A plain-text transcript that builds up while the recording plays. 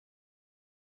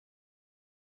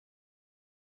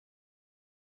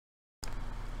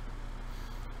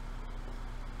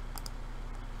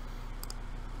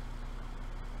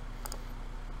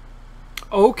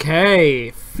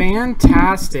Okay,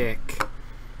 fantastic.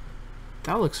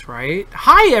 That looks right.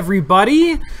 Hi,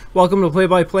 everybody. Welcome to Play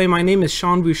by Play. My name is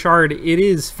Sean Bouchard. It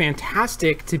is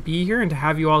fantastic to be here and to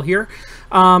have you all here.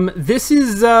 This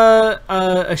is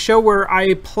a show where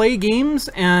I play games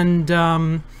and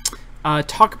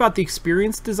talk about the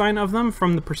experience design of them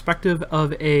from the perspective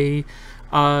of a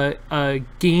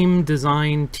game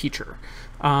design teacher.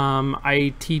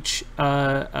 I teach in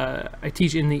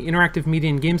the Interactive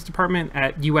Media and Games department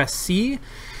at USC.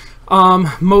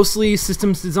 Mostly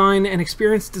systems design and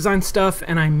experience design stuff,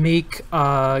 and I make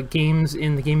games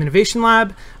in the Game Innovation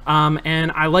Lab.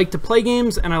 And I like to play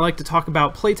games, and I like to talk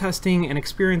about playtesting and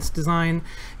experience design.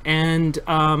 And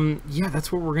yeah,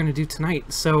 that's what we're going to do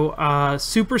tonight. So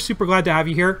super glad to have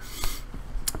you here.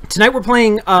 Tonight we're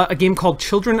playing a game called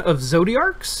Children of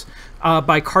Zodiarcs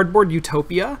by Cardboard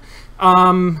Utopia.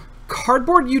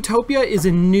 Cardboard Utopia is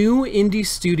a new indie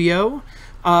studio,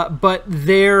 but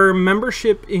their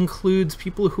membership includes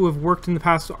people who have worked in the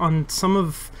past on some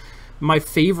of my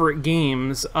favorite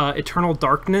games. Eternal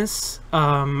Darkness,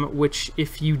 which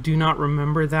if you do not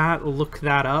remember that, look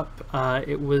that up.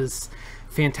 It was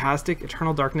fantastic.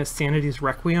 Eternal Darkness, Sanity's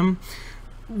Requiem.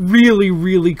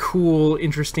 Really cool,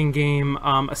 interesting game.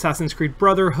 Assassin's Creed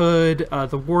Brotherhood,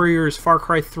 The Warriors, Far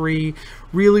Cry 3,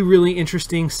 really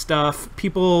interesting stuff.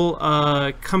 People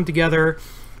come together,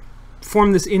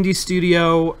 form this indie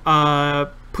studio,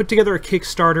 put together a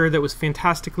Kickstarter that was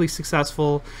fantastically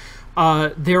successful.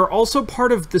 They're also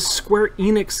part of the Square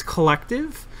Enix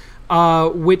collective,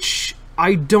 which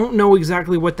I don't know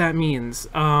exactly what that means,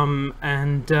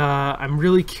 and I'm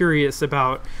really curious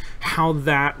about how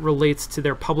that relates to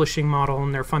their publishing model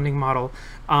and their funding model.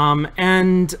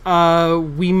 And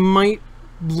we might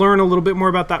learn a little bit more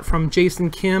about that from Jason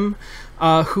Kim,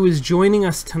 who is joining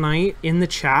us tonight in the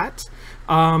chat.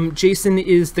 Jason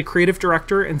is the creative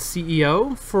director and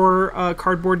CEO for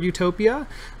Cardboard Utopia.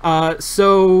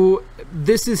 So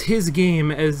this is his game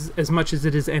as much as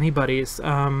it is anybody's.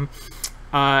 I'm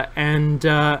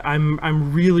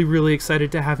really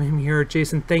excited to have him here.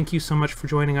 Jason, thank you so much for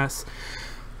joining us.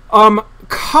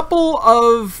 Couple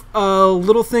of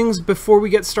little things before we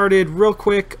get started real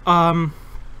quick. I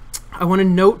want to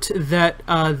note that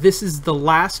this is the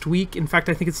last week, in fact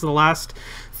I think it's the last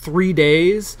 3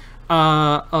 days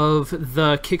of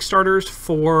the Kickstarters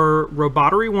for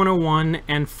Robotery 101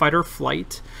 and Fight or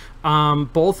Flight.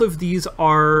 Both of these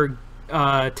are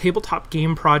tabletop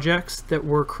game projects that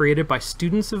were created by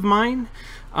students of mine,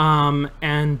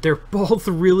 and they're both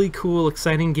really cool,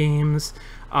 exciting games.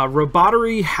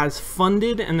 Robotery has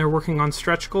funded and they're working on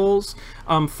stretch goals.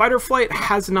 Fight or Flight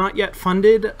has not yet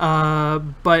funded,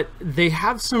 but they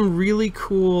have some really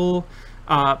cool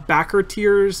backer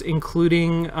tiers,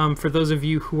 including for those of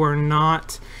you who are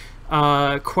not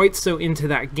quite so into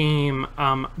that game.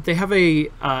 They have a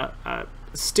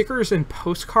stickers and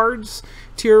postcards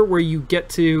tier where you get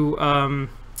to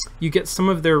you get some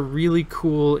of their really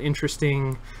cool,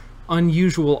 interesting,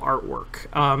 unusual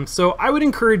artwork. So I would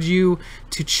encourage you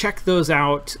to check those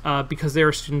out because they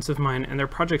are students of mine and they're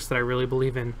projects that I really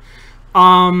believe in.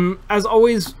 As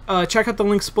always, check out the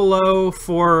links below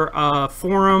for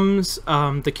forums,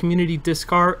 the community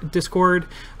Discord,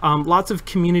 lots of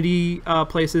community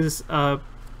places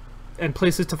and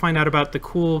places to find out about the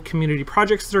cool community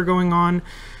projects that are going on.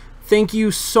 Thank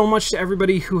you so much to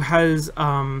everybody who has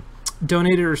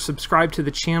donated or subscribed to the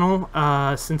channel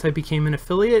since I became an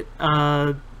affiliate.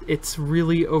 It's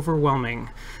really overwhelming,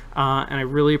 and I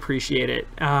really appreciate it.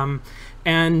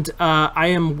 And I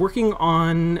am working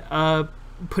on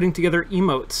putting together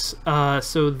emotes,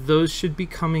 so those should be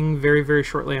coming very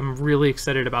shortly. I'm really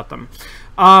excited about them.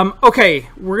 Okay,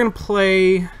 we're gonna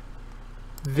play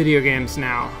video games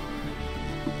now.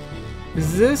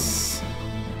 Is this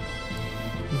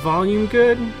volume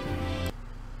good?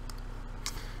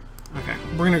 Okay,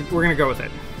 we're gonna go with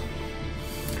it.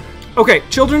 Okay,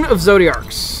 Children of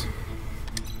Zodiarcs.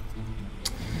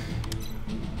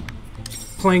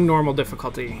 Playing normal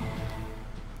difficulty.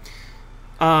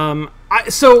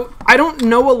 So I don't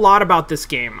know a lot about this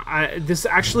game. This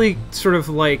actually sort of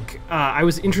like I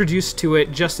was introduced to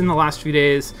it just in the last few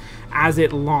days as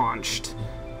it launched.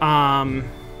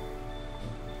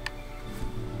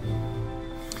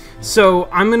 So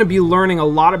I'm going to be learning a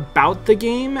lot about the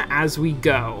game as we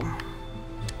go.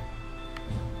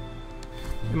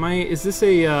 Is this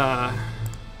a,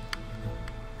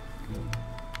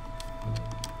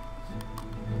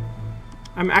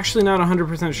 I'm actually not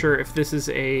 100% sure if this is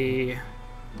a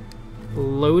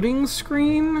loading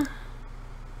screen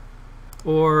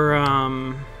or,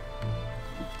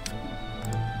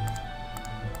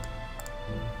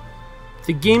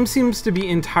 The game seems to be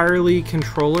entirely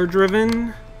controller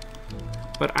driven,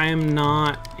 but I am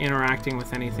not interacting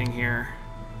with anything here.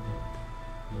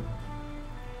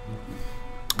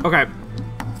 Okay.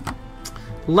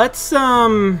 Let's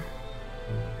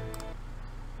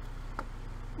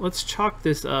chalk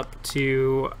this up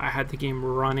to I had the game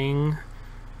running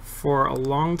for a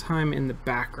long time in the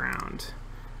background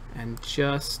and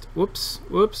just whoops,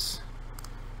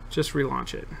 just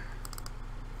relaunch it.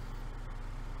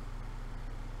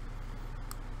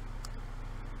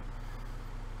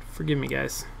 Forgive me,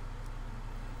 guys.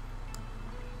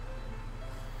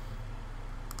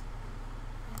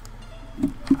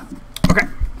 Okay.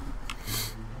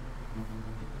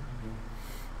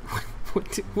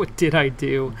 What did I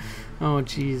do? Oh,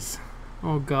 jeez.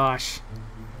 Oh, gosh.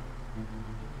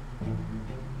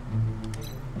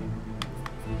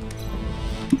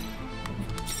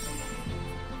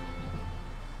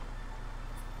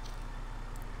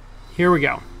 Here we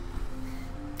go.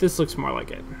 This looks more like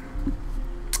it.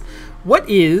 What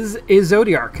is a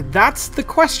Zodiarc? That's the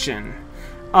question.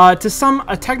 To some,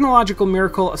 a technological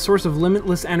miracle, a source of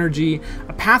limitless energy,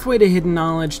 a pathway to hidden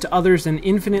knowledge, to others, an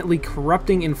infinitely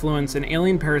corrupting influence, an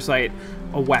alien parasite,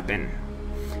 a weapon.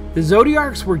 The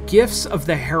Zodiarcs were gifts of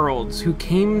the heralds who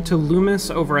came to Loomis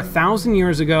over 1,000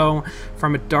 years ago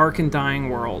from a dark and dying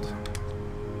world.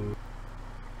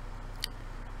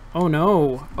 Oh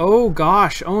no. Oh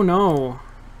gosh. Oh no.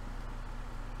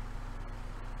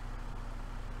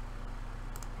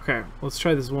 Okay, let's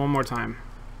try this one more time.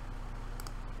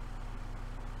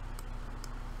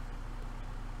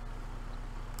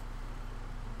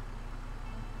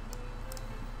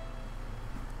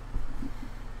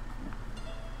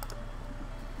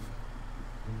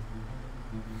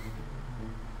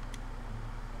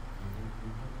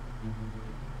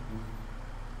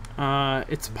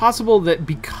 It's possible that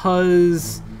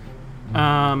because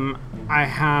I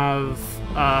have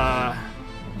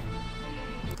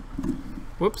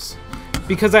whoops,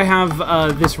 because I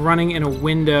have this running in a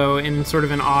window in sort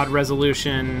of an odd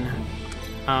resolution,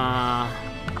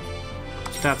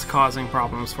 that's causing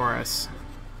problems for us.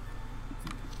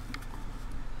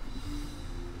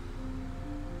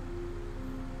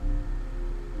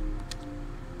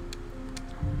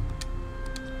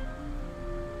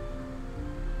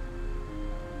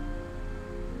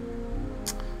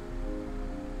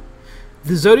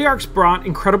 The Zodiarcs brought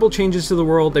incredible changes to the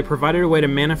world. They provided a way to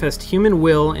manifest human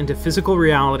will into physical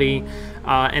reality.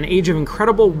 An age of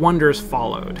incredible wonders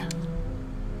followed.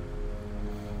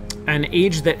 An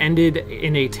age that ended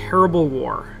in a terrible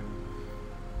war.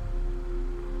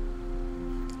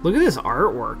 Look at this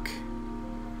artwork.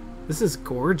 This is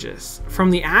gorgeous.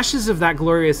 From the ashes of that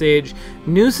glorious age,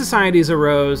 new societies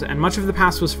arose, and much of the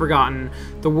past was forgotten.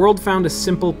 The world found a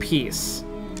simple peace.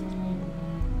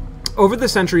 Over the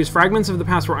centuries, fragments of the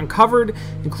past were uncovered,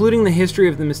 including the history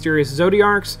of the mysterious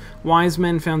Zodiarcs. Wise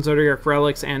men found Zodiarc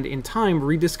relics and, in time,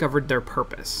 rediscovered their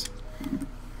purpose.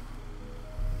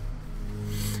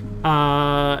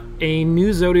 A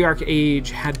new Zodiarc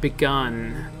age had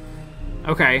begun.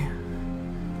 Okay.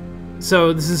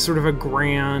 So this is sort of a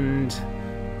grand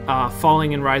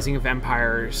falling and rising of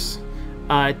empires.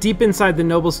 Deep inside the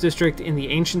Nobles District in the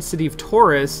ancient city of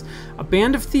Taurus, a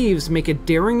band of thieves make a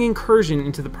daring incursion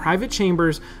into the private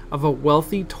chambers of a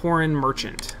wealthy Tauran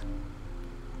merchant.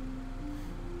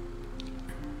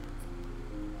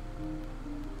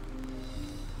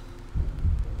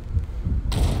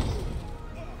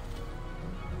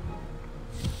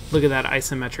 Look at that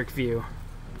isometric view.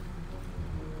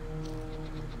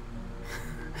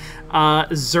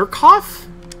 Zerkov,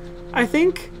 I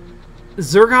think?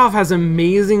 Zerkov has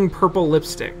amazing purple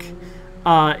lipstick.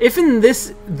 If in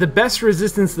this the best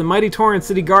resistance the mighty Tauran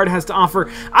city guard has to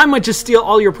offer, I might just steal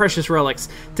all your precious relics.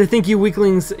 To think you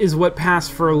weaklings is what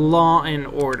passed for law and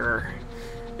order.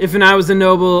 If and I was a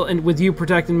noble and with you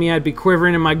protecting me, I'd be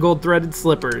quivering in my gold-threaded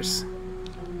slippers.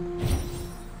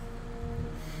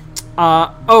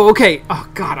 Oh, okay. Oh,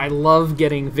 God, I love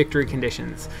getting victory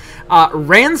conditions.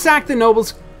 Ransack the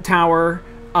noble's tower.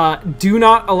 Do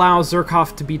not allow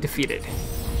Zerkov to be defeated.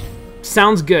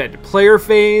 Sounds good. Player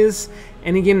phase.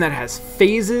 Any game that has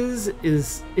phases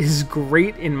is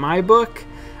great in my book.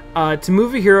 To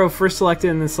move a hero, first select it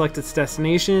and then select its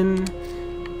destination.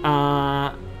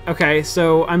 Okay,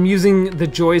 so I'm using the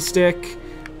joystick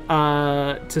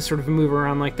to sort of move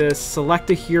around like this. Select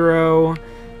a hero.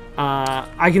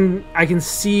 I can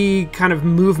see kind of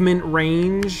movement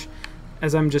range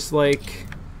as I'm just like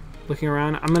looking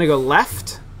around. I'm gonna go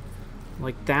left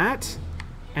like that,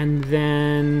 and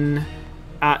then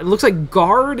It looks like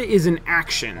guard is an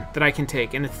action that I can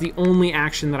take, and it's the only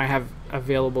action that I have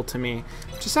available to me.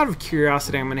 Just out of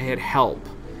curiosity, I'm going to hit help.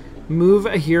 Move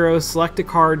a hero, select a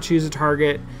card, choose a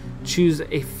target, choose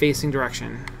a facing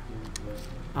direction.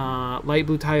 Light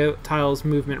blue tiles,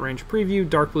 movement, range preview.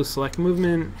 Dark blue, select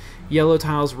movement. Yellow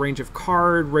tiles, range of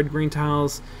card. Red-green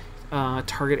tiles,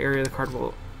 target area the card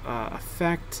will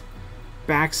affect.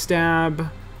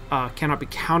 Backstab, cannot be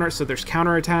countered, so there's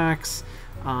counterattacks.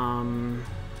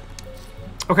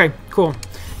 Okay, cool.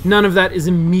 None of that is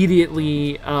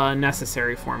immediately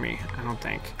necessary for me, I don't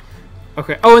think.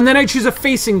 Okay. Oh, and then I choose a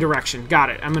facing direction.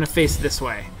 Got it. I'm going to face this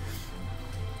way.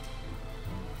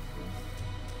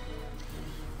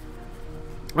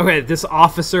 Okay, this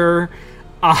officer,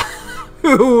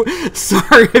 who,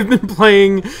 sorry, I've been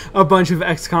playing a bunch of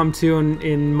XCOM 2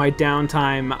 in my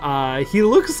downtime. He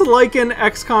looks like an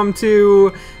XCOM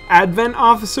 2 Advent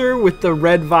officer with the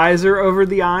red visor over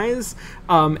the eyes,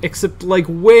 except like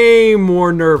way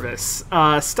more nervous.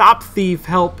 Stop thief,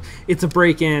 help, it's a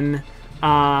break-in.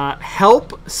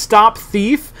 Help, stop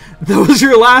thief, those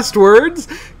are your last words?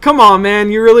 Come on, man,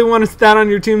 you really wanted that on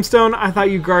your tombstone? I thought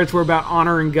you guards were about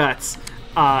honor and guts.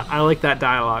 I like that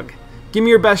dialogue. Give me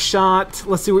your best shot.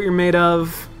 Let's see what you're made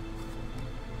of.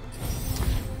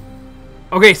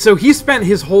 Okay, so he spent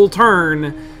his whole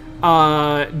turn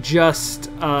just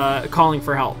calling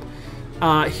for help.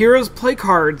 Heroes play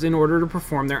cards in order to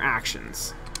perform their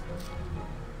actions.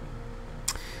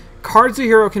 Cards a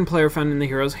hero can play are found in the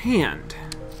hero's hand.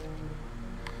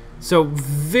 So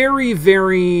very,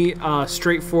 very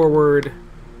straightforward,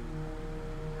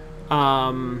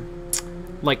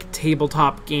 like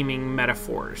tabletop gaming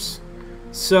metaphors.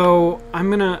 So I'm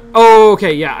gonna, oh,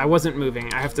 okay, yeah, I wasn't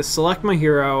moving. I have to select my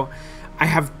hero. I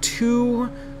have 2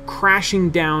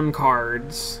 crashing down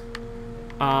cards.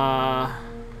 I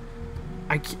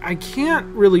can't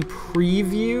really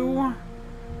preview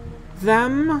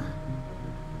them.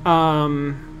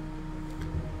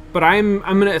 But I'm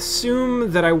gonna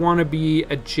assume that I want to be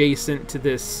adjacent to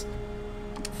this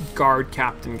guard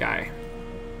captain guy.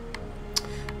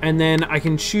 And then I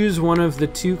can choose one of the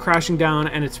 2 crashing down,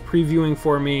 and it's previewing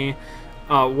for me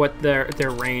what their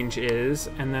range is,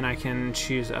 and then I can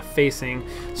choose a facing.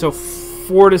 So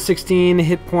 4 to 16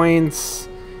 hit points,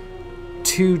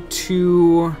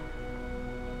 2/2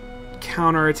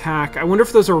 counterattack. I wonder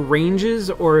if those are ranges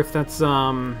or if that's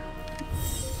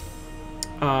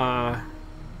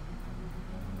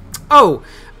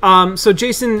so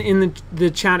Jason in the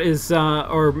chat is,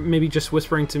 or maybe just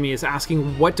whispering to me, is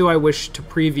asking, what do I wish to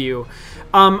preview?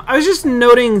 I was just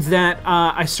noting that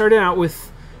I started out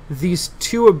with these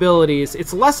 2 abilities.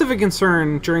 It's less of a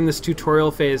concern during this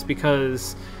tutorial phase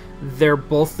because they're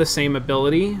both the same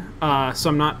ability, so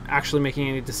I'm not actually making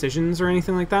any decisions or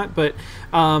anything like that. But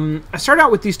I start out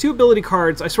with these 2 ability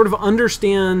cards. I sort of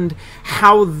understand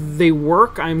how they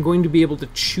work. I'm going to be able to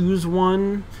choose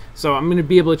one. So I'm going to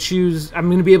be able to choose, I'm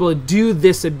going to be able to do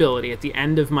this ability at the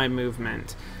end of my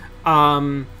movement.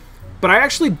 But I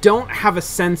actually don't have a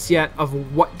sense yet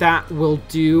of what that will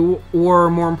do, or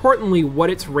more importantly, what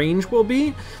its range will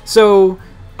be. So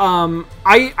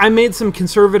I made some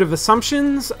conservative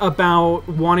assumptions about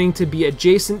wanting to be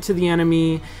adjacent to the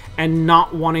enemy and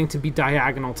not wanting to be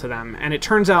diagonal to them. And it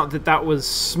turns out that that was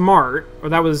smart, or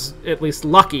that was at least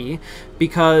lucky,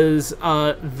 because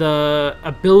the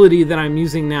ability that I'm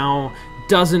using now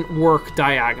doesn't work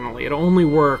diagonally. It only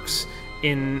works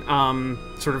in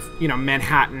sort of, you know,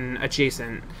 Manhattan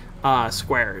adjacent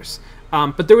squares.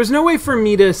 But there was no way for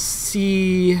me to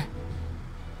see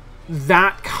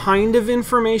that kind of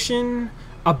information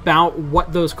about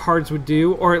what those cards would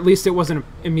do, or at least it wasn't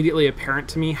immediately apparent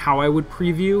to me how I would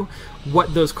preview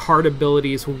what those card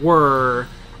abilities were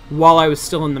while I was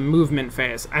still in the movement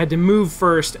phase. I had to move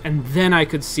first, and then I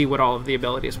could see what all of the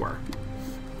abilities were.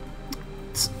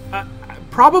 It's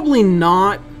probably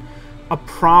not a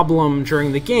problem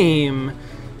during the game,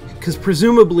 because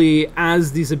presumably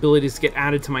as these abilities get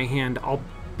added to my hand, I'll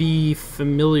be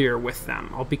familiar with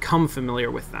them. I'll become familiar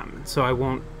with them, so I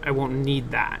won't need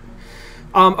that.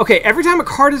 Okay, every time a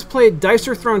card is played, dice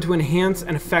are thrown to enhance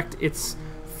and affect its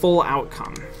full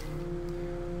outcome.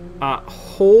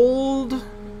 Hold,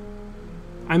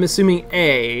 I'm assuming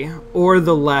A, or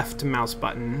the left mouse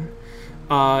button,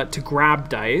 to grab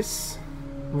dice.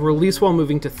 Release while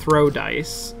moving to throw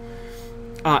dice.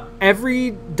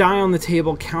 Every die on the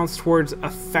table counts towards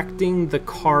affecting the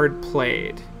card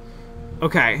played.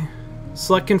 Okay.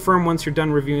 Select confirm once you're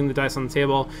done reviewing the dice on the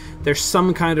table. There's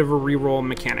some kind of a reroll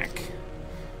mechanic.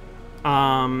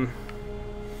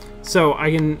 So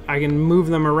I can move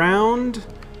them around.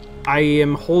 I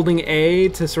am holding A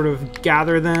to sort of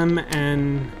gather them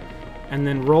and and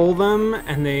then roll them,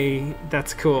 and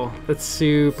that's cool. That's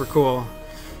super cool.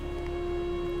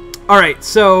 All right,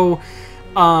 so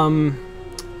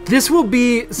this will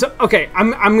be okay.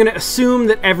 I'm gonna assume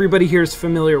that everybody here is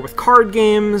familiar with card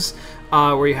games,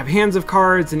 where you have hands of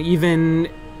cards, and even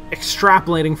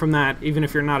extrapolating from that, even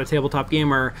if you're not a tabletop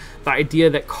gamer, the idea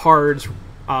that cards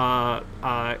are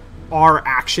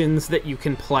actions that you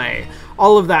can play.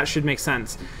 All of that should make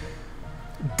sense.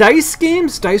 Dice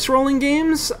games, dice rolling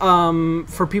games,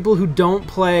 for people who don't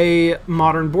play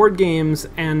modern board games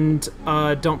and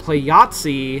don't play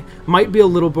Yahtzee, might be a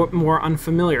little bit more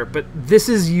unfamiliar. But this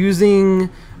is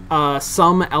using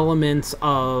some elements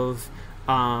of,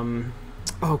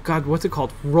 oh God, what's it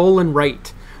called? Roll and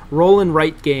write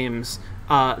games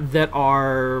that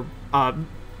are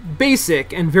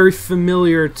basic and very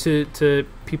familiar to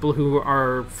people who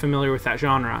are familiar with that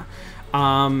genre.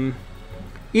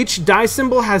 Each die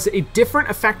symbol has a different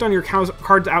effect on your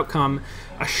card's outcome.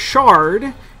 A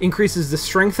shard increases the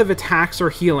strength of attacks or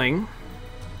healing.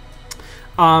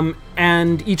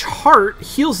 And each heart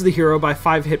heals the hero by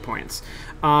 5 hit points.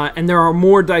 And there are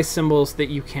more dice symbols that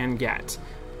you can get.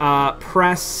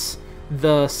 Press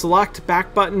the select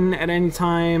back button at any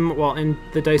time while in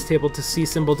the dice table to see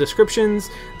symbol descriptions.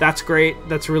 That's great.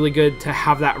 That's really good to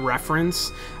have that reference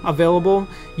available.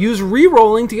 Use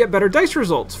re-rolling to get better dice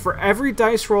results. For every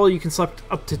dice roll, you can select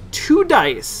up to 2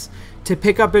 dice to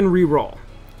pick up and re-roll.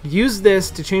 Use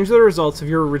this to change the results of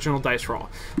your original dice roll.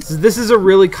 So this is a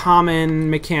really common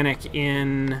mechanic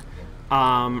in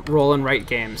roll and write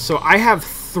games. So I have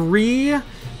 3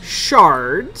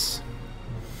 shards,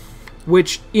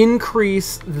 which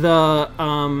increase the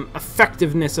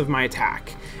effectiveness of my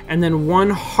attack. And then 1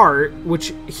 heart,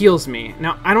 which heals me.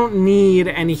 Now, I don't need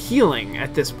any healing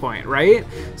at this point, right?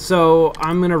 So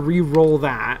I'm going to re-roll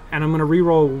that, and I'm going to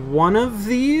re-roll 1 of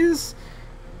these.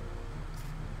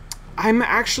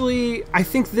 I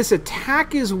think this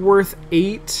attack is worth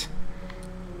 8.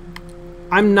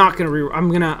 I'm not going to re-roll.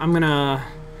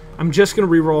 I'm just going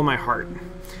to re-roll my heart.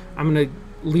 I'm going to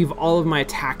leave all of my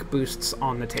attack boosts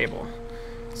on the table.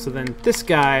 So then this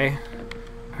guy,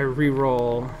 I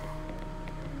re-roll,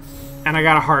 and I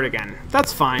got a heart again.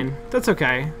 That's fine. That's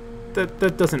okay.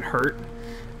 That doesn't hurt.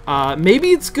 Maybe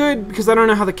it's good because I don't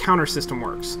know how the counter system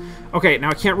works. Okay, now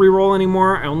I can't re-roll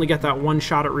anymore. I only get that 1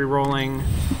 shot at re-rolling.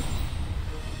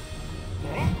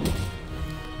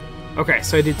 Okay,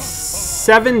 so I did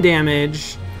 7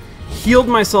 damage, healed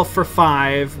myself for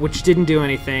 5, which didn't do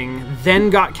anything, then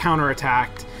got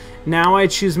counterattacked. Now I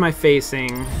choose my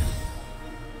facing.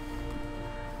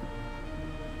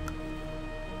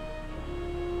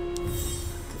 The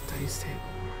dice table.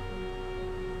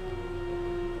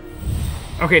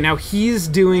 Okay, now he's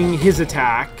doing his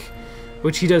attack,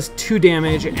 which he does 2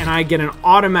 damage, and I get an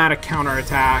automatic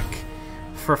counterattack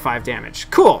for 5 damage.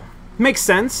 Cool. Makes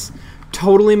sense.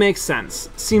 Totally makes sense.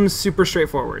 Seems super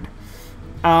straightforward.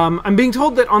 I'm being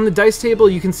told that on the dice table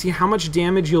you can see how much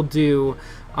damage you'll do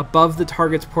above the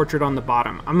target's portrait on the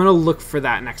bottom. I'm going to look for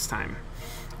that next time.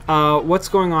 What's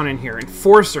going on in here?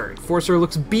 Enforcer. Enforcer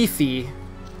looks beefy.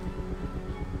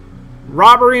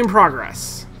 Robbery in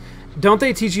progress. Don't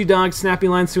they teach you dogs snappy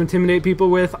lines to intimidate people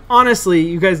with? Honestly,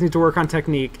 you guys need to work on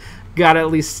technique. Gotta at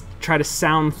least try to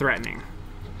sound threatening.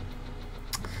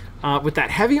 With that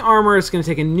heavy armor, it's going to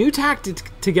take a new tactic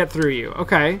to get through you.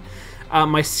 Okay.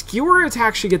 My skewer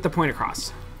attack should get the point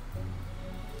across.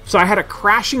 So I had a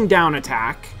crashing down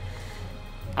attack.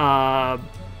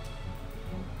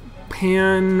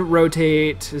 Pan,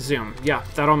 rotate, zoom. Yeah,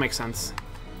 that all makes sense.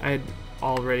 I had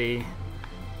already...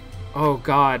 Oh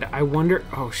God, I wonder...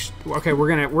 Oh, okay, we're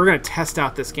gonna test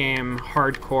out this game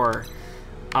hardcore.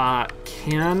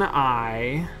 Can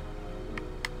I...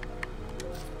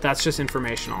 That's just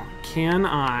informational. Can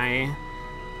I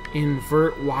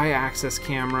invert Y-axis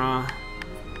camera?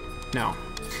 No.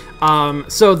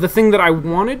 So the thing that I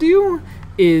want to do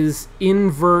is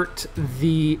invert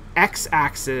the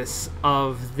X-axis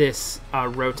of this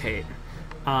rotate.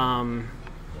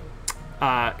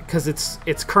 Because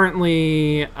it's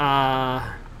currently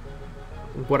what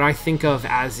I think of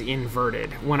as inverted.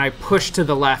 When I push to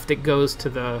the left, it goes to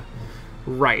the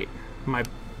right.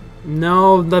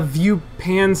 No, the view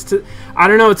pans to... I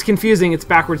don't know, it's confusing. It's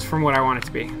backwards from what I want it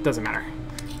to be. Doesn't matter.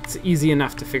 It's easy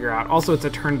enough to figure out. Also, it's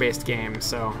a turn-based game,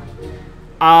 so...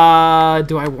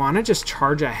 do I want to just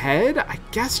charge ahead? I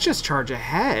guess just charge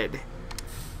ahead.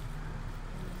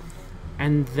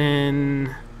 And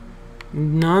then...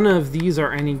 None of these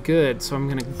are any good, so I'm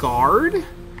going to guard,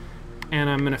 and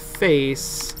I'm going to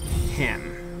face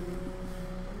him.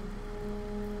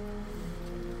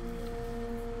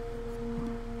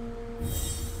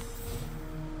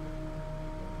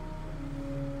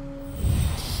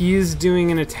 He's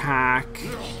doing an attack.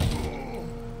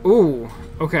 Ooh,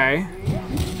 okay.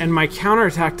 And my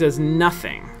counterattack does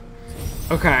nothing.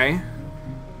 Okay.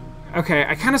 Okay,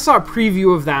 I kind of saw a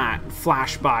preview of that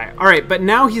flash by. Alright, but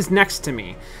now he's next to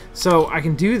me. So I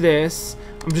can do this.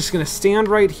 I'm just going to stand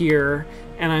right here,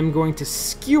 and I'm going to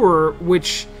skewer,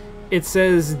 which it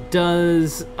says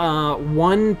does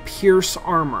 1 pierce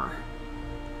armor.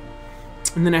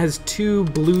 And then it has 2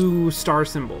 blue star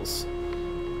symbols.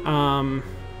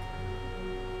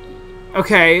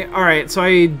 Okay, alright, so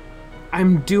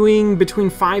I'm doing between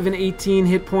 5 and 18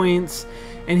 hit points,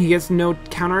 and he gets no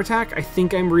counterattack. I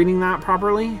think I'm reading that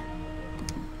properly.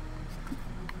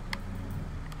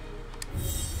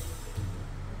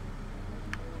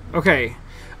 Okay.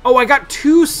 Oh, I got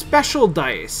 2 special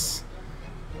dice.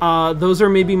 Those are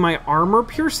maybe my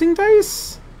armor-piercing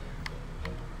dice?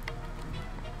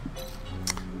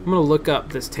 I'm gonna look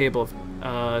up this table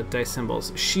of dice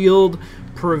symbols. Shield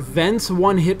prevents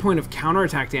 1 hit point of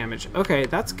counterattack damage. Okay,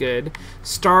 that's good.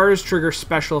 Stars trigger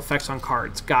special effects on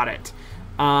cards. Got it.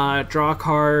 Draw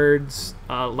cards.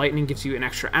 Lightning gives you an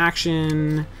extra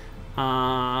action.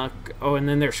 Oh, and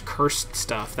then there's cursed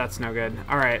stuff. That's no good.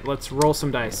 Alright, let's roll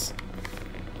some dice.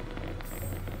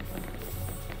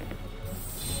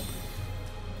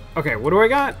 Okay, what do I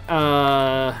got?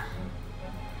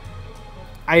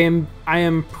 I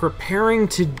am preparing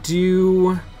to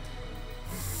do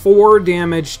 4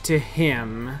 damage to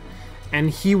him,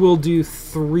 and he will do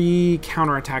 3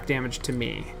 counterattack damage to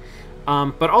me.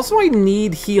 But also I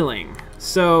need healing.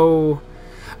 So...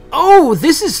 Oh,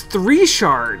 this is 3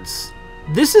 shards.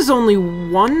 This is only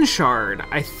 1 shard,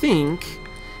 I think.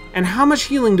 And how much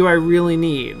healing do I really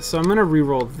need? So I'm going to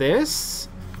reroll this.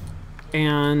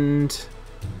 And...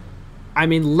 I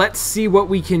mean, let's see what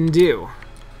we can do.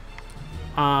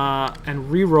 And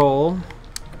reroll.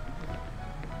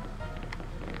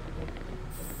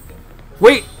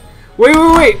 Wait!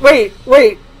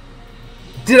 Wait!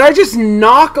 Did I just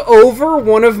knock over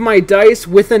one of my dice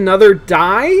with another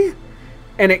die?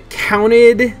 And it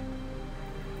counted...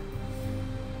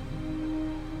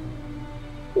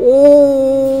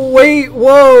 Oh, wait,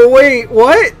 whoa, wait,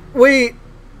 what? Wait.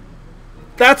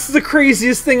 That's the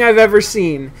craziest thing I've ever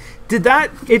seen. Did that...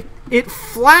 It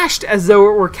flashed as though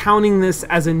it were counting this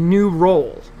as a new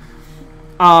roll.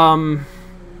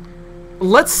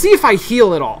 Let's see if I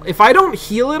heal it all. If I don't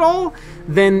heal it all,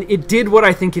 then it did what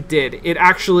I think it did. It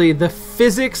actually, the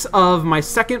physics of my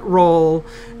second roll,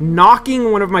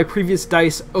 knocking one of my previous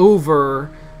dice over,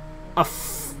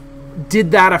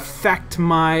 did that affect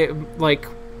my, like,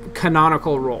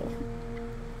 canonical roll.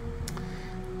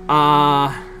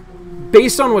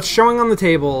 Based on what's showing on the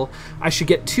table, I should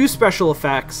get 2 special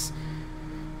effects.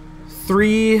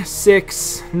 3,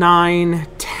 6, 9,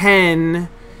 10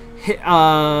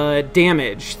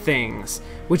 damage things.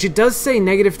 Which it does say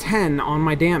 -10 on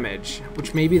my damage.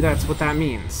 Which maybe that's what that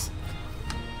means.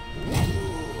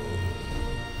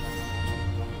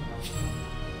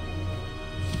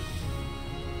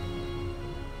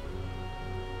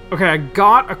 Okay, I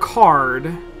got a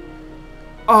card.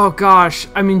 Oh gosh,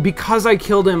 I mean, because I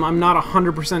killed him, I'm not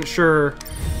 100% sure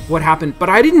what happened. But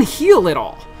I didn't heal it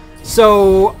all.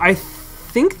 So I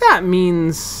think that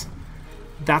means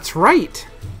that's right.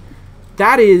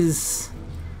 That is...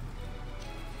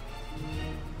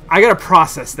 I gotta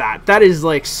process that. That is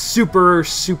like super,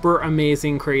 super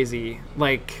amazing crazy.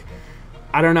 Like,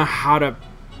 I don't know how to...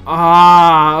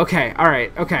 okay,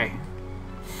 alright, okay.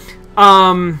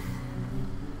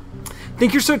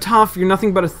 Think you're so tough, you're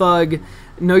nothing but a thug.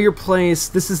 Know your place,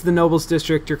 this is the Nobles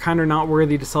District, you're kinda not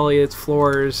worthy to sully its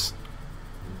floors.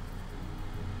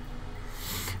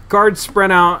 Guards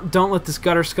spread out, don't let this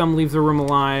gutter scum leave the room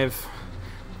alive.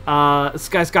 This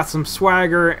guy's got some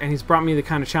swagger, and he's brought me the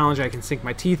kind of challenge I can sink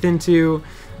my teeth into.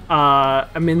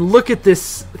 I mean, look at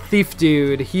this thief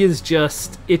dude. He is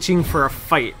just itching for a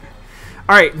fight.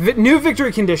 Alright, new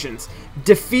victory conditions.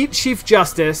 Defeat Chief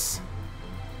Justice.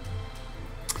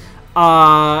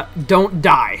 Don't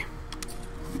die.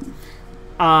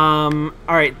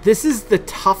 Alright, this is the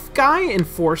tough guy,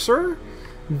 Enforcer.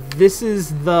 This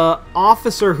is the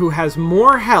officer who has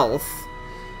more health,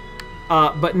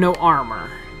 but no armor.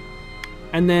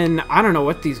 And then, I don't know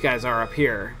what these guys are up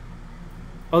here.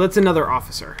 Oh, that's another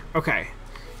officer. Okay.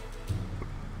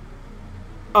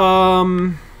 I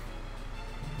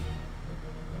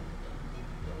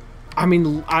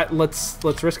mean, let's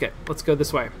risk it. Let's go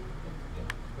this way.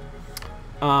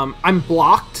 I'm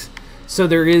blocked, so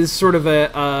there is sort of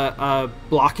a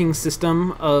blocking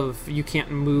system of you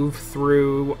can't move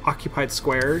through occupied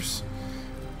squares.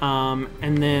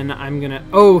 And then I'm gonna...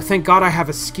 Oh, thank God I have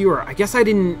a skewer. I guess I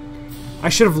didn't I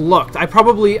should have looked. I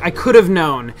could have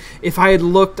known. If I had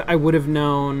looked, I would have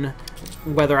known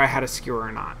whether I had a skewer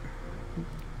or not.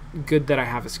 Good that I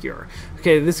have a skewer.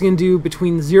 Okay, this is going to do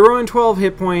between 0 and 12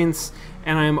 hit points,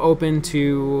 and I am open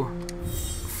to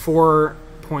 4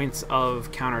 points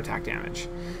of counterattack damage.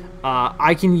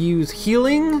 I can use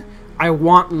healing. I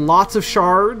want lots of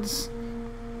shards,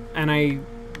 and I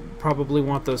probably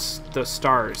want those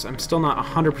stars. I'm still not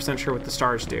 100% sure what the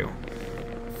stars do.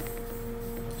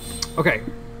 Okay.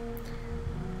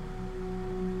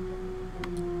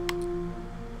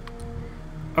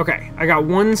 Okay, I got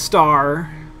 1 star.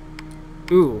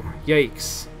 Ooh,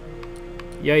 yikes.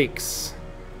 Yikes.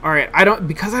 Alright,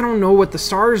 because I don't know what the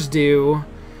stars do,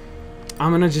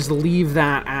 I'm gonna just leave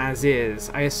that as is.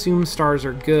 I assume stars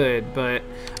are good, but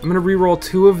I'm gonna reroll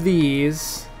 2 of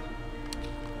these.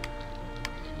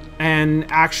 And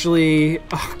actually,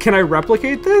 can I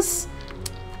replicate this?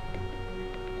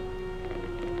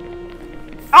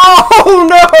 Oh,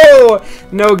 no!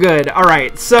 No good. All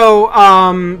right. So,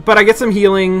 but I get some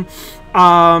healing.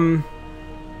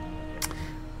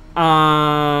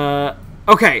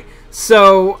 Okay.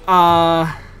 So,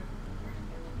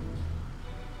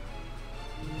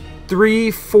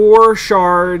 3, 4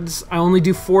 shards. I only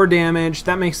do 4 damage.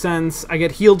 That makes sense. I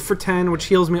get healed for 10, which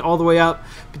heals me all the way up.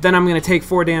 But then I'm going to take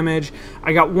 4 damage.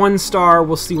 I got 1 star.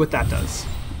 We'll see what that does.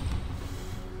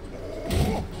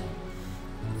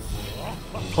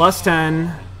 Plus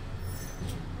 10.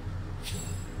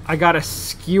 I got a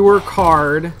skewer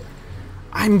card.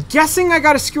 I'm guessing I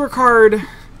got a skewer card.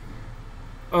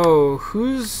 Oh,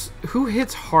 who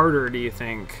hits harder, do you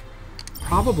think?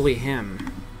 Probably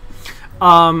him.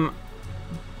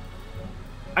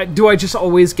 Do I just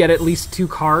always get at least 2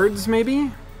 cards,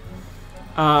 maybe?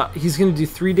 He's going to do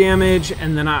 3 damage,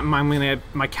 and then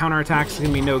my counterattack's going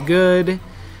to be no good.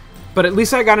 But at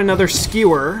least I got another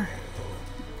skewer.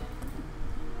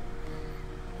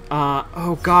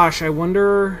 Oh gosh, I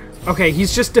wonder... Okay,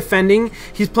 he's just defending.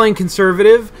 He's playing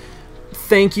conservative.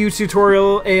 Thank you,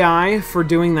 Tutorial AI, for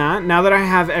doing that. Now that I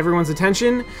have everyone's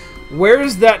attention,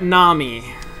 where's that Nami?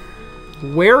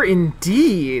 Where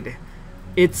indeed?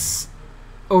 It's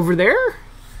over there?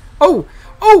 Oh!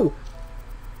 Oh!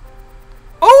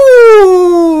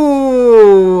 Oh!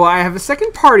 I have a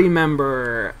second party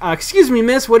member. Excuse me,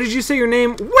 miss, what did you say your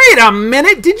name? Wait a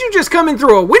minute! Did you just come in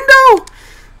through a window?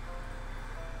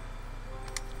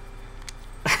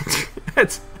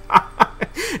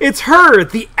 It's her!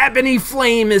 The Ebony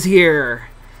Flame is here!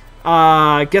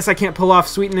 Guess I can't pull off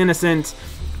Sweet and Innocent.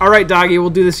 Alright, doggy, we'll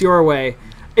do this your way.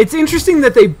 It's interesting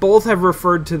that they both have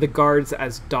referred to the guards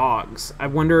as dogs. I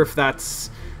wonder if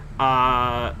that's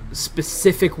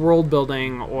specific world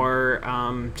building or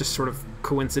just sort of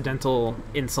coincidental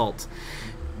insult.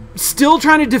 Still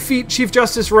trying to defeat Chief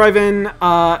Justice Riven.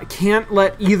 Can't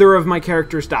let either of my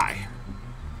characters die.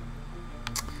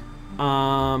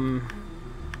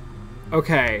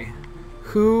 Okay.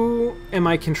 Who am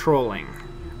I controlling?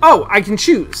 Oh, I can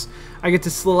choose. I get to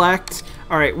select.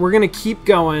 Alright, we're gonna keep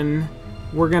going.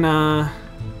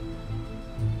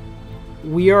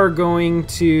 We are going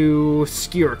to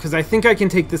skewer, because I think I can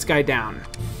take this guy down.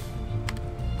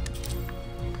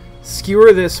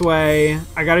 Skewer this way.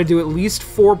 I gotta do at least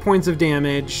 4 points of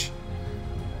damage.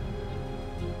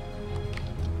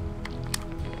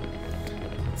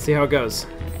 Let's see how it goes.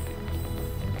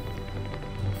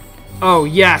 Oh,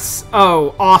 yes.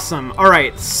 Oh, awesome.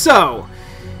 Alright, so...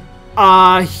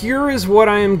 here is what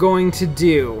I am going to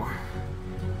do.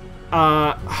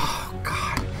 Oh,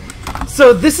 God.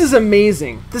 So this is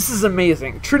amazing. This is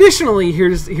amazing. Traditionally,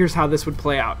 here's how this would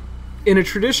play out. In a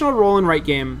traditional roll and write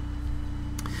game,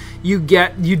 you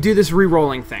do this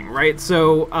re-rolling thing, right?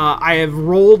 So I have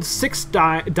rolled 6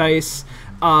 dice.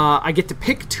 I get to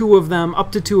pick 2 of them,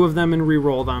 up to 2 of them, and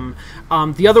re-roll them.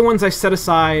 The other ones I set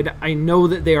aside. I know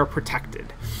that they are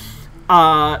protected.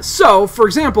 So, for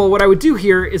example, what I would do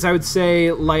here is I would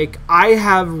say, like, I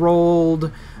have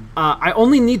rolled... I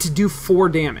only need to do 4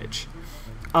 damage.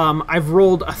 I've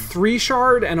rolled a 3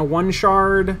 shard and a 1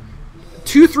 shard,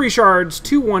 2 3 shards,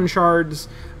 2 1 shards,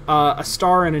 a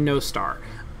star and a no star.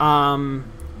 I'm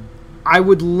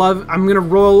gonna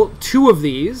roll 2 of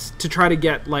these to try to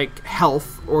get, like,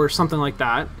 health or something like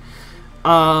that.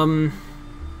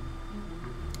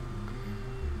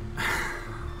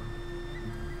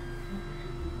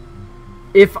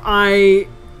 If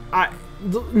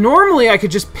normally I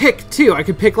could just pick 2. I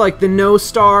could pick, like, the no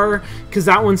star, because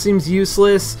that one seems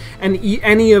useless, and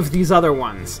any of these other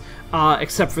ones,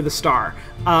 except for the star.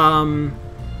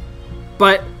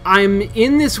 But I'm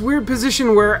in this weird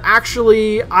position where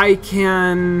actually I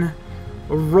can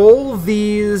roll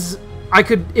these. I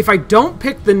could, if I don't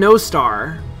pick the no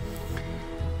star,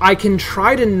 I can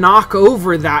try to knock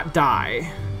over that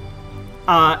die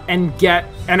and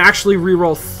actually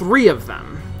reroll 3 of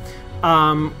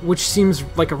them, which seems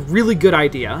like a really good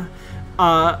idea.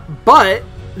 But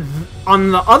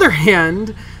on the other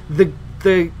hand,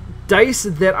 the dice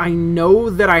that I know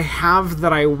that I have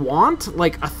that I want,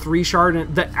 like a 3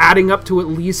 shard that adding up to at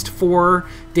least 4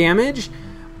 damage,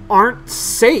 aren't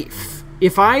safe.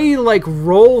 If I like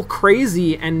roll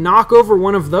crazy and knock over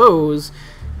one of those,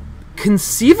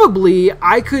 conceivably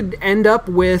I could end up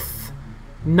with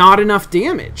not enough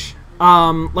damage.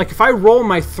 Like if I roll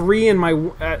my 3 and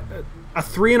my a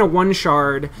 3 and a 1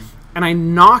 shard, and I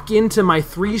knock into my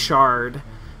 3 shard,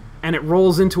 and it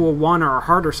rolls into a 1 or a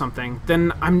heart or something,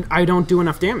 then I don't do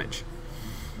enough damage.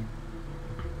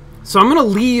 So I'm gonna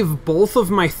leave both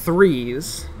of my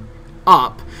 3s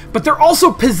up, but they're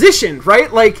also positioned,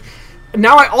 right? Like,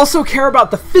 now I also care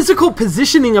about the physical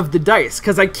positioning of the dice,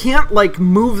 because I can't, like,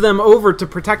 move them over to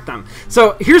protect them.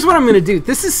 So here's what I'm gonna do.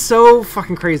 This is so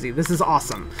fucking crazy. This is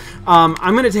awesome.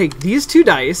 I'm gonna take these 2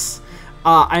 dice.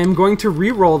 I am going to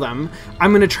re-roll them. I'm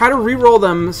going to try to re-roll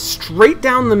them straight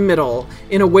down the middle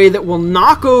in a way that will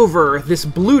knock over this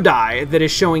blue die that is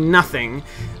showing nothing,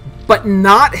 but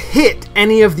not hit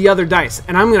any of the other dice.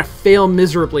 And I'm going to fail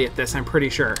miserably at this, I'm pretty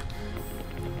sure.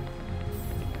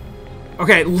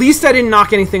 Okay, at least I didn't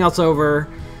knock anything else over.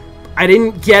 I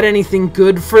didn't get anything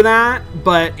good for that,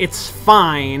 but it's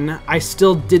fine. I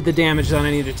still did the damage that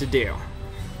I needed to do.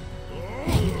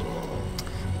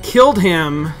 Killed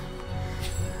him.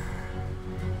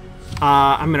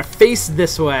 I'm gonna face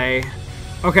this way.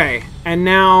 Okay, and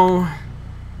now...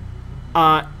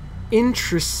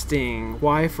 interesting.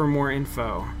 Why for more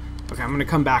info? Okay, I'm gonna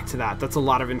come back to that. That's a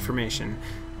lot of information.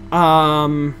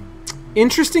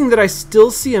 Interesting that I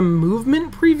still see a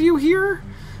movement preview here.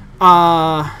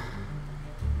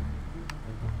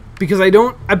 Because I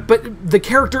don't... but the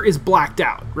character is blacked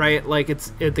out, right? Like,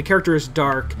 the character is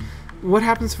dark. What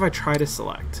happens if I try to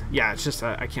select? Yeah, it's just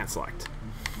I can't select.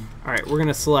 Alright, we're going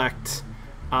to select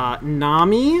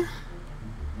Nami.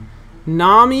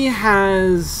 Nami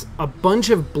has a bunch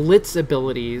of blitz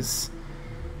abilities.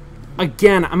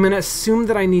 Again, I'm going to assume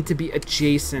that I need to be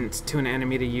adjacent to an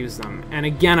enemy to use them. And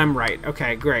again, I'm right.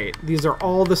 Okay, great. These are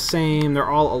all the same. They're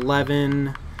all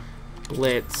 11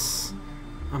 blitz.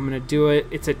 I'm going to do it.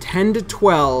 It's a 10 to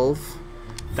 12.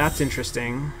 That's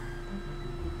interesting.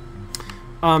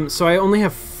 So I only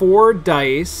have 4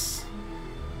 dice.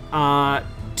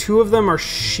 2 of them are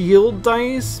shield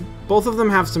dice. Both of them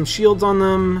have some shields on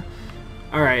them.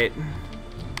 Alright.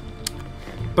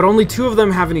 But only 2 of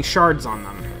them have any shards on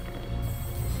them.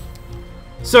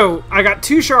 So, I got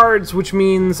 2 shards, which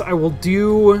means I will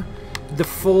do the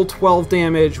full 12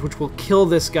 damage, which will kill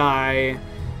this guy.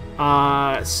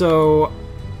 So...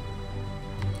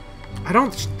 I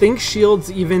don't think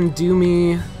shields even do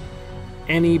me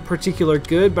any particular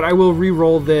good, but I will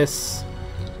re-roll this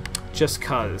just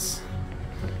 'cause.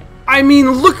 I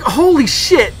mean, look, holy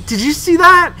shit, did you see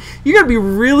that? You gotta be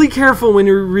really careful when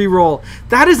you re-roll.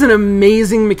 That is an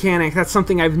amazing mechanic. That's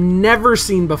something I've never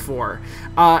seen before.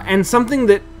 And something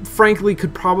that, frankly,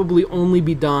 could probably only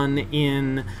be done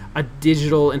in a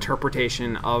digital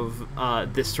interpretation of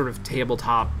this sort of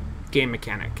tabletop game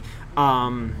mechanic.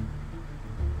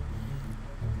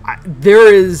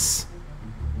 There is,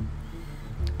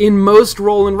 in most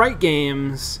roll and write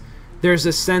games, there's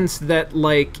a sense that,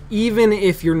 like, even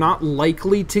if you're not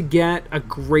likely to get a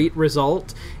great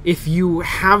result, if you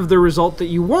have the result that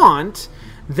you want,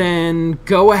 then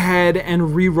go ahead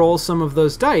and re-roll some of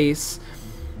those dice,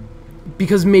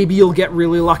 because maybe you'll get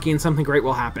really lucky and something great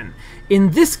will happen.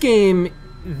 In this game,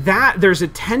 there's a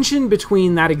tension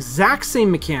between that exact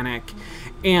same mechanic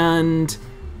and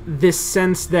this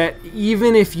sense that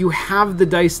even if you have the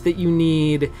dice that you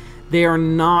need, they are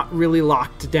not really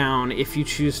locked down if you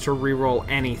choose to reroll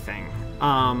anything.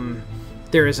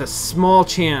 There is a small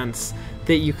chance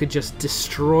that you could just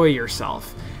destroy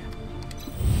yourself.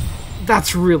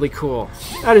 That's really cool.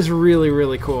 That is really,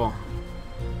 really cool.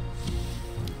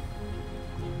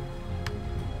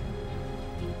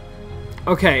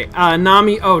 Okay,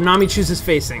 Nami... Oh, Nami chooses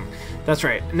facing. That's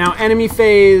right. Now, enemy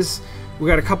phase... We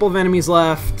got a couple of enemies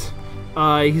left.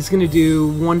 He's gonna do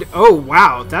 1... Oh,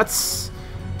 wow. That's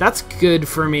good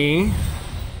for me.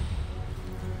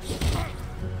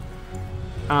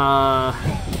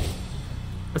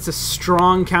 That's a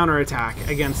strong counterattack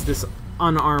against this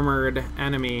unarmored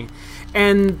enemy.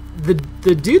 And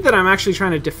the dude that I'm actually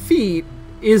trying to defeat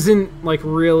isn't, like,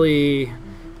 really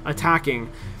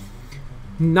attacking.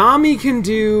 Nami can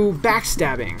do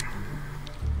backstabbing.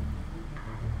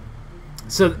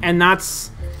 So, and that's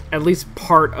at least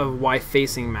part of why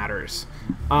facing matters.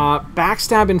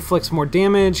 Backstab inflicts more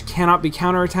damage, cannot be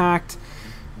counterattacked.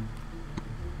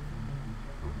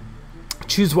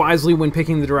 Choose wisely when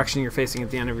picking the direction you're facing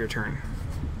at the end of your turn.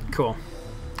 Cool.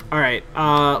 Alright,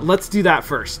 let's do that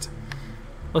first.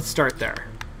 Let's start there.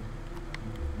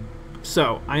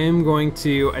 So, I am going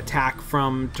to attack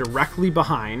from directly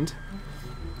behind.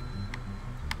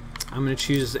 I'm going to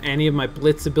choose any of my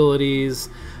blitz abilities.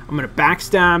 I'm going to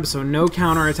backstab, so no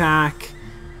counterattack.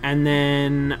 And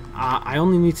then I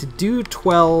only need to do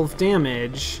 12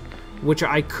 damage, which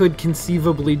I could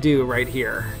conceivably do right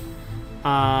here.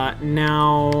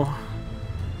 Now,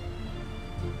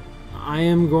 I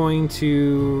am going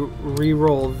to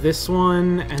re-roll this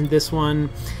one and this one.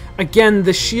 Again,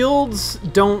 the shields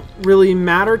don't really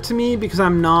matter to me because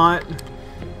I'm not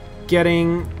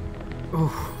getting...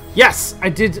 Oh. Yes, I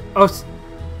did. Oh.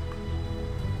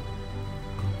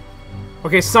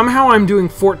 Okay, somehow I'm doing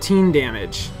 14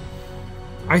 damage.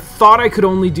 I thought I could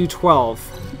only do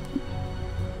 12.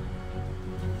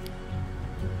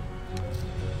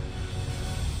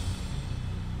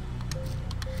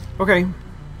 Okay.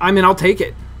 I mean, I'll take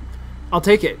it. I'll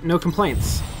take it. No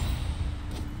complaints.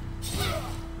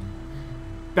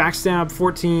 Backstab,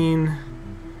 14.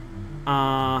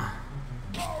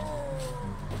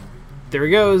 There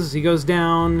he goes. He goes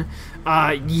down.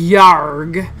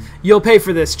 Yarg. You'll pay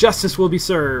for this. Justice will be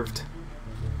served.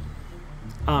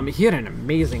 He had an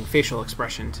amazing facial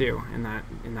expression too in that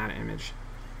image.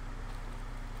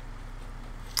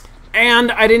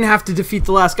 And I didn't have to defeat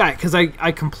the last guy because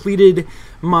I completed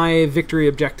my victory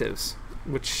objectives,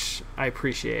 which I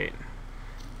appreciate.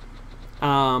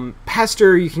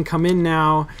 Pester, you can come in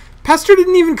now. Pester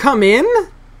didn't even come in?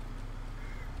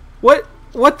 What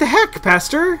the heck,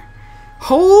 Pester?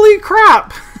 Holy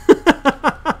crap!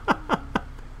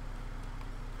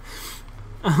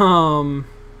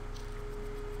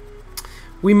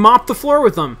 We mopped the floor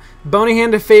with them. Bony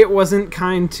Hand of Fate wasn't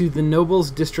kind to the Nobles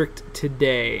District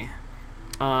today.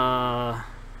 Oh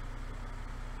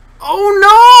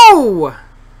no!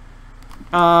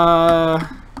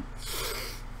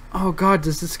 Oh god,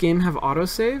 does this game have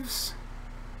autosaves?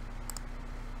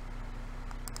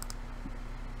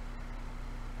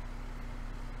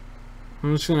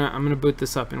 I'm gonna boot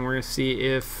this up and we're gonna see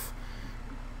if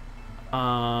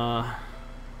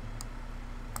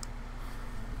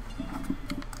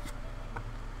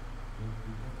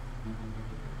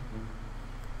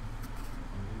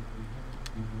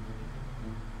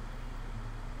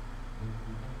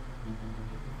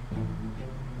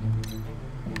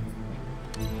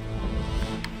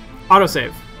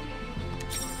autosave.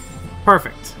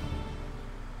 Perfect.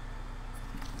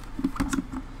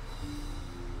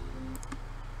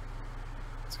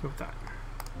 Let's go with that.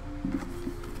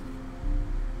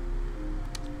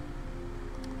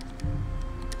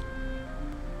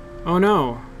 Oh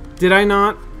no. Did I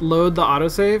not load the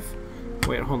autosave?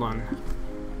 Wait, hold on.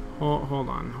 Hold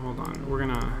on. We're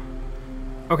gonna...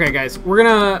 Okay, guys, we're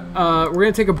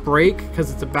gonna take a break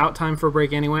because it's about time for a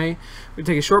break anyway. We're gonna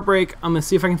take a short break. I'm gonna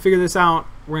see if I can figure this out.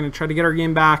 We're gonna try to get our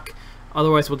game back.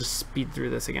 Otherwise, we'll just speed through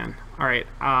this again. All right.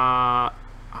 I'll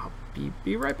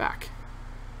be right back.